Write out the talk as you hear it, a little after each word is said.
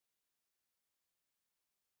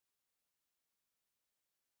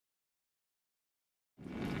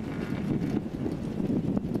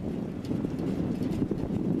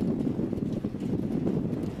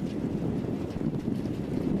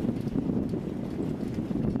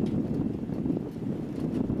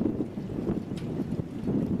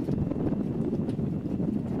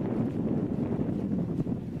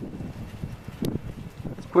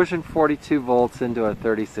pushing 42 volts into a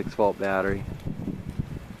 36 volt battery.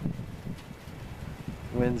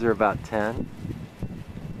 Winds are about 10.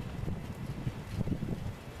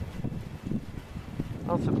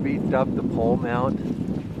 Also beefed up the pole mount,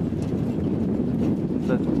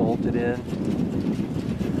 so it's bolted in.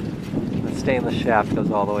 The stainless shaft goes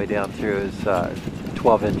all the way down through his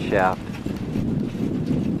 12-inch shaft.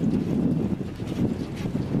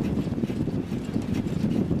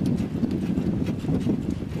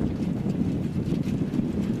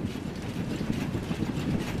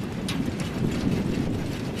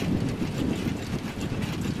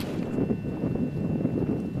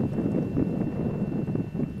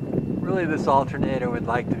 Really, this alternator would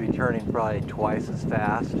like to be turning probably twice as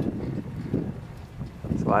fast.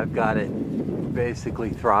 So I've got it basically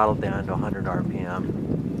throttled down to 100 RPM.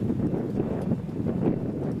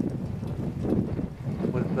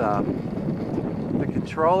 With the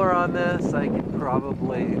controller on this, I could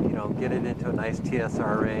probably, get it into a nice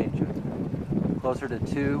TSR range, closer to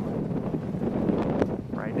 2.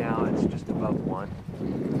 Right now it's just above 1.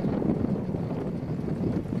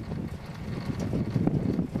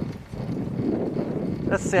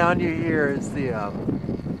 That sound you hear is the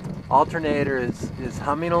alternator is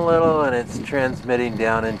humming a little, and it's transmitting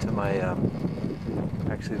down into my,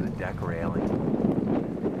 actually the deck railing.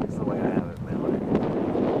 That's the way I have it mounted.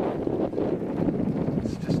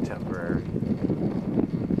 It's just temporary.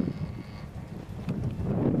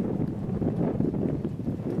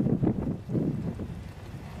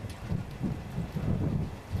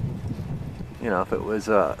 If it was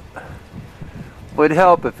would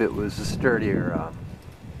help if it was a sturdier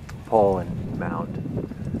pole and mount.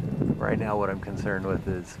 Right now what I'm concerned with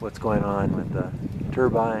is what's going on with the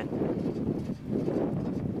turbine.